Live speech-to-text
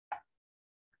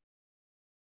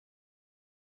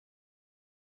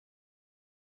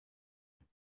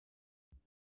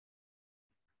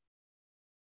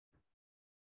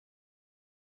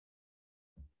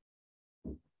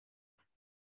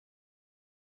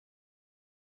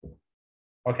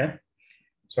Okay,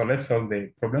 so let's solve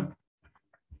the problem.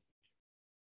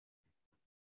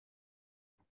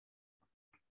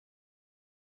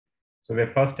 So the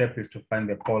first step is to find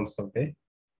the poles of the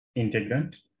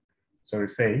integrand. So we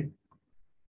say,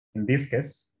 in this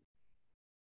case,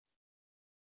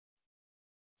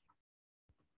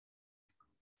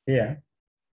 here,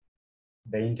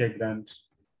 the integrand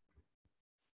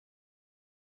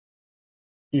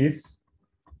is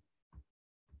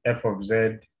f of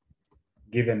z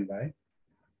given by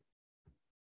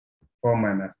 4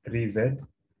 minus 3z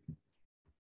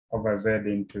over z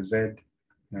into z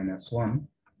minus 1,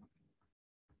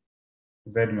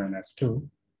 z minus 2,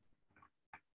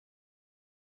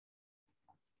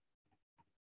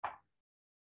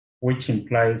 which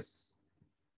implies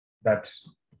that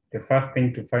the first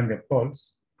thing to find the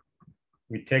poles,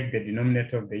 we take the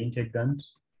denominator of the integrand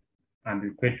and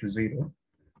equate to 0,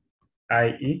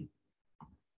 i.e.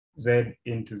 z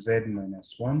into z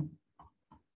minus 1,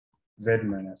 z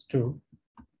minus 2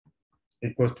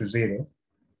 equals to 0,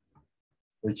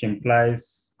 which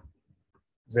implies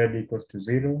z equals to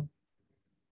 0,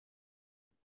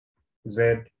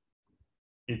 z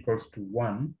equals to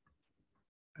 1,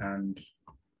 and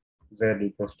z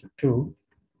equals to 2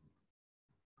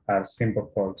 are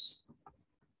simple poles.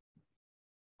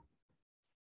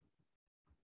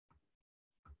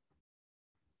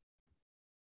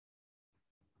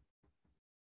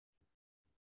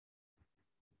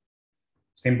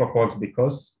 Simple poles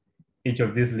because each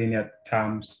of these linear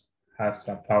terms has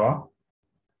a power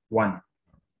 1.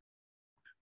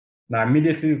 Now,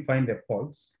 immediately you find the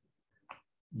poles,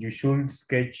 you should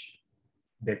sketch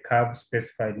the curve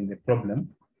specified in the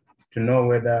problem to know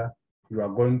whether you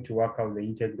are going to work out the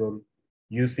integral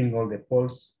using all the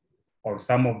poles or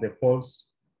some of the poles,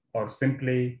 or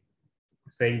simply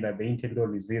saying that the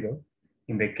integral is 0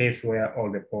 in the case where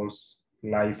all the poles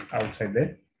lies outside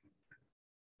the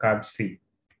curve C.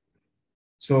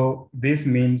 So this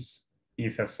means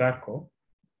is a circle,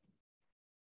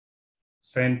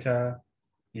 center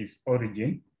is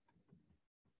origin,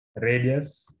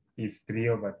 radius is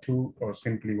 3/2 or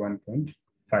simply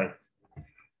 1.5.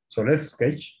 So let's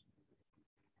sketch.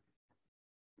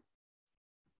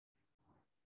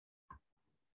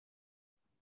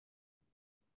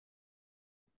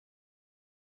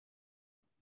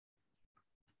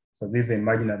 So this is the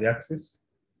imaginary axis.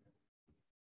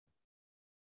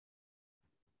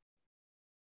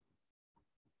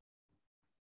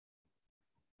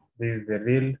 This is the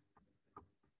real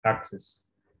axis,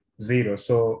 0.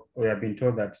 So we have been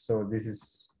told that, so this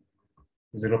is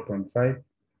 0.5.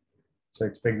 So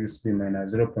expect this to be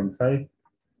minus 0.5.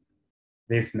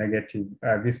 This negative,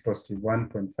 this positive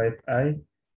 1.5i.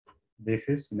 This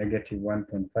is negative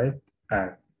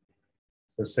 1.5i.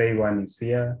 So say 1 is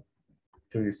here,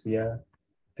 2 is here,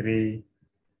 3,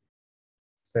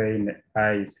 say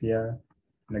I is here,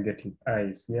 negative I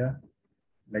is here,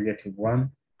 negative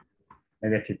 1,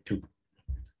 negative 2.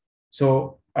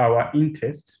 So our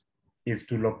interest is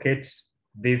to locate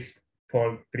these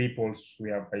three poles we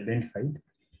have identified.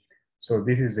 So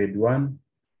this is Z1,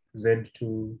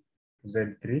 Z2,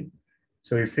 Z3.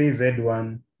 So you say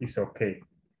Z1 is okay.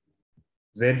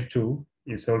 Z2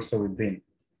 is also within.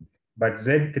 But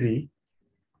Z3,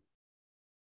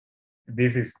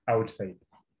 this is outside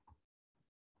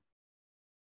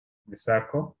the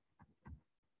circle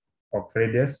of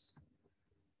radius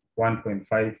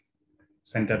 1.5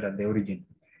 centered at the origin.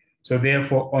 So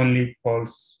therefore, only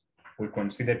poles we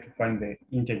consider to find the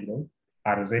integral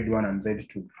are Z1 and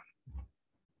Z2.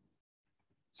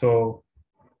 So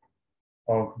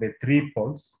of the three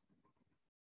poles,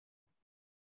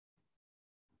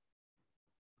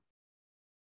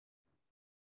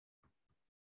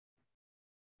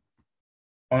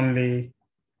 only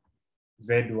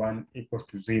Z1 equals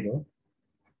to 0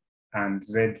 and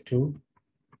Z2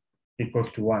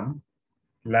 equals to 1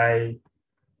 lie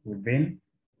within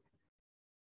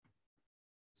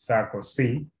circle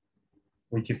C,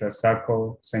 which is a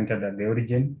circle centered at the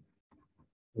origin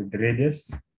with the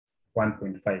radius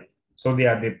 1.5. So they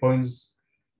are the points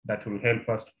that will help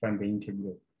us to find the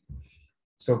integral.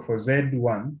 So for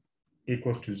Z1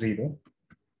 equals to 0,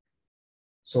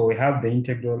 so we have the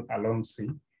integral along C.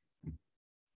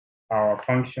 Our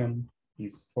function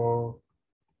is 4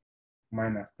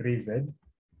 minus 3z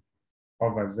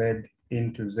over z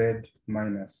into z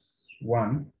minus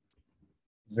 1,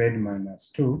 z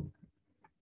minus 2,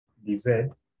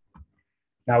 dz.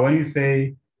 Now, when you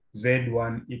say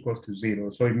z1 equals to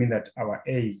 0, so it means that our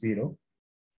a is 0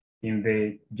 in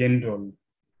the general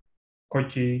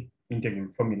Cauchy integral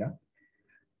formula,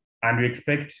 and we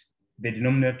expect the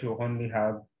denominator to only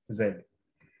have z.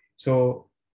 So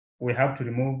we have to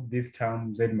remove this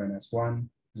term z minus 1,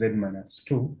 z minus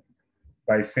 2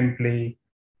 by simply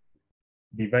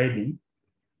dividing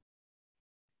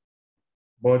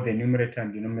both the numerator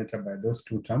and denominator by those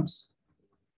two terms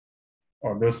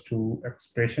or those two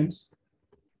expressions.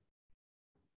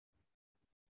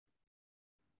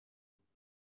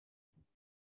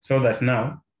 So that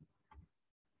now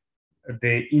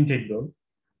the integral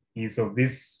is of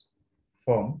this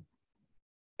form,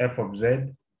 f of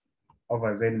z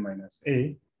over z minus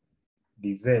a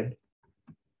dz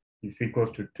is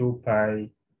equals to 2 pi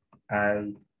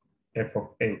I f of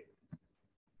a.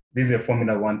 This is a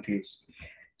formula one to use.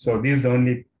 So this is the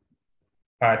only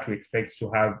part we expect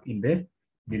to have in the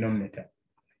denominator.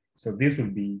 So this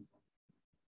will be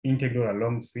integral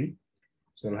along c.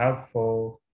 So we'll have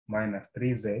 4 minus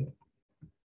 3z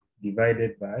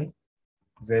divided by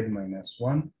z minus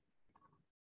 1,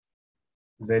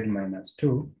 z minus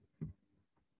 2,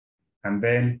 and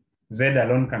then z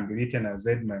alone can be written as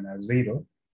z minus 0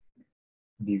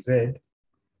 dz.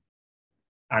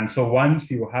 And so once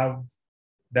you have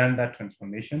done that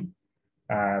transformation,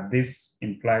 this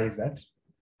implies that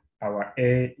our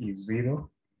a is 0,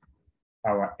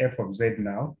 our f of z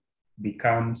now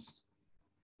becomes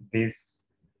this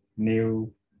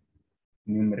new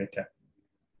numerator.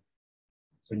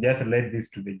 So just relate this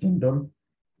to the general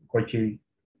Cauchy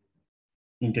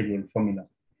integral formula,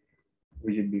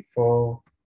 which would be 4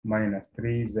 minus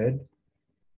 3z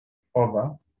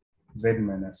over z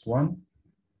minus 1,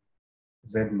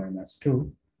 z minus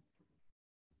 2,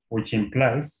 which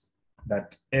implies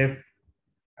that f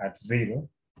at 0,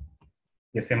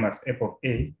 the same as f of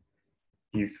a,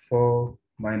 is 4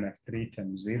 minus 3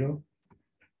 times 0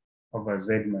 over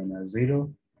z minus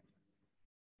 0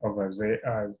 over z,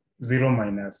 0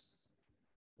 minus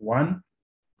 1,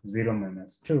 0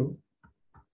 minus 2.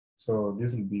 So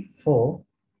this will be 4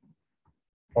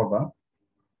 over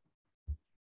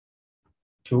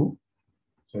 2.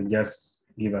 So just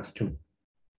give us 2.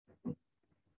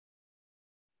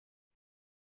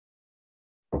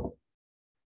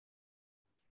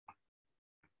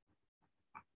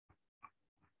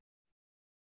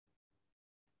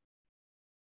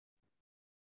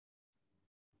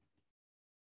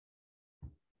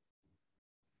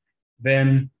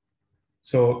 Then,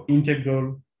 so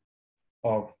integral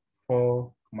of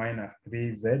 4 minus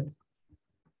 3z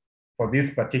for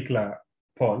this particular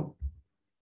pole,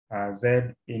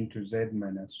 z into z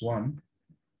minus 1,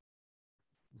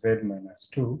 z minus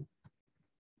 2,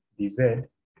 dz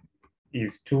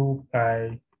is 2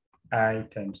 pi I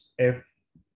times f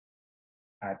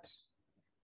at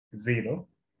 0,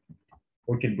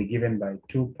 which will be given by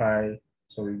 2 pi.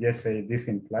 So we just say this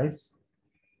implies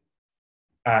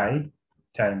I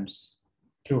times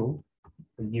 2,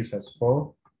 which gives us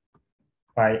 4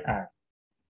 pi I.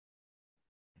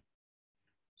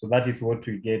 So that is what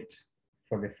we get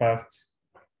for the first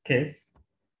case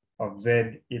of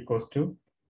z equals to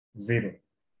 0.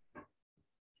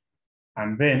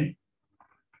 And then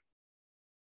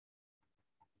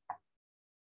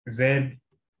z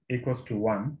equals to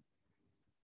 1.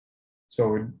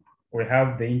 So we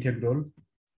have the integral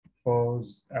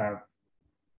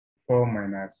 4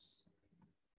 minus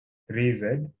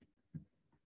 3z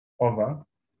over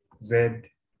z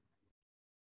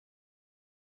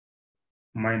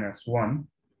minus 1,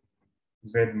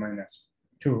 z minus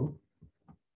 2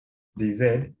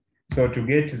 dz. So to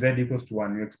get z equals to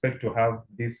 1, we expect to have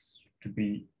this to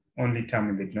be only term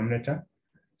in the denominator.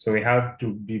 So we have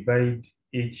to divide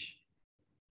each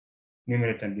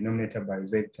numerator and denominator by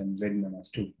z times z minus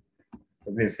 2.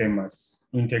 So the same as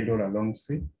integral along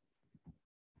c,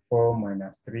 4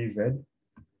 minus 3z,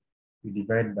 we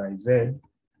divide by z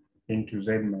into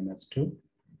z minus 2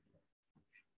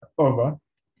 over,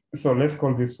 so let's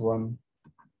call this one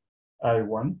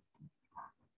I1,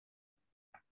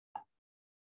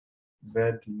 z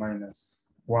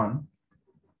minus 1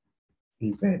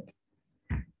 dz.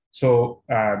 So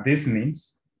this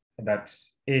means that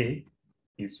a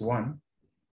is 1,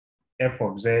 f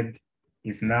of z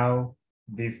is now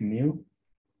this new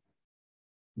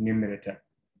numerator.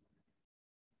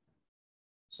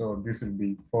 So this will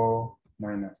be 4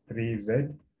 minus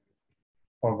 3z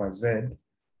over z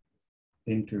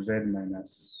into z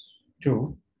minus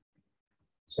 2.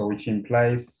 So which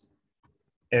implies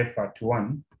f at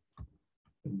 1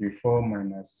 will be 4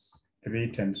 minus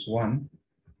 3 times 1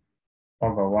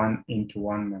 over 1 into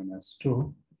 1 minus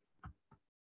 2.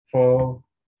 4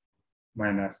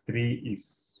 minus 3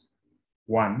 is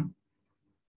 1.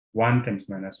 1 times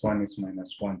minus 1 is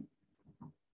minus 1.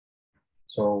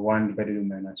 So 1 divided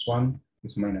by minus 1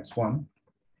 is minus 1.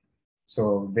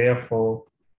 So therefore,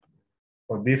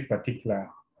 for this particular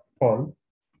call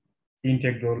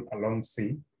integral along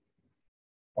C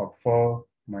of 4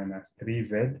 minus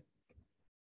 3z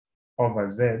over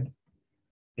z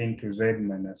into z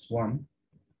minus 1,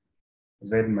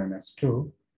 z minus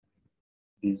 2,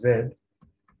 dz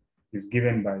is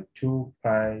given by 2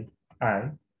 pi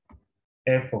I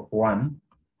f of 1,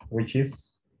 which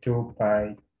is 2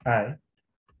 pi I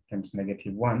times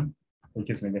negative 1, which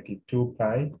is negative 2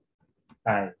 pi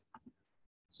I.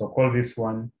 So call this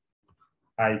one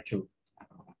I2.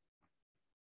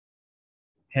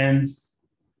 Hence,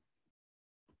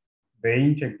 the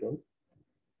integral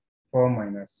 4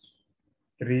 minus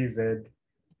 3z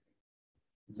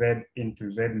z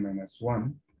into z minus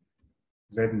 1,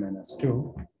 z minus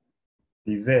 2,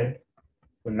 dz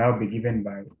will now be given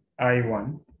by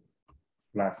I1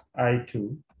 plus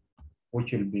I2,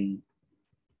 which will be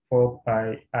 4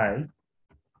 pi I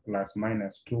plus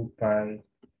minus 2 pi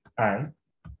I.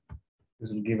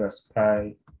 This will give us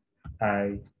pi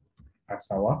I as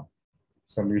our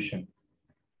solution.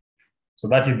 So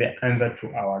that is the answer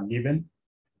to our given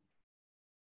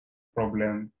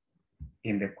problem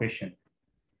in the question.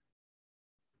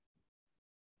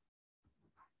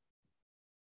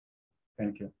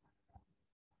 Thank you.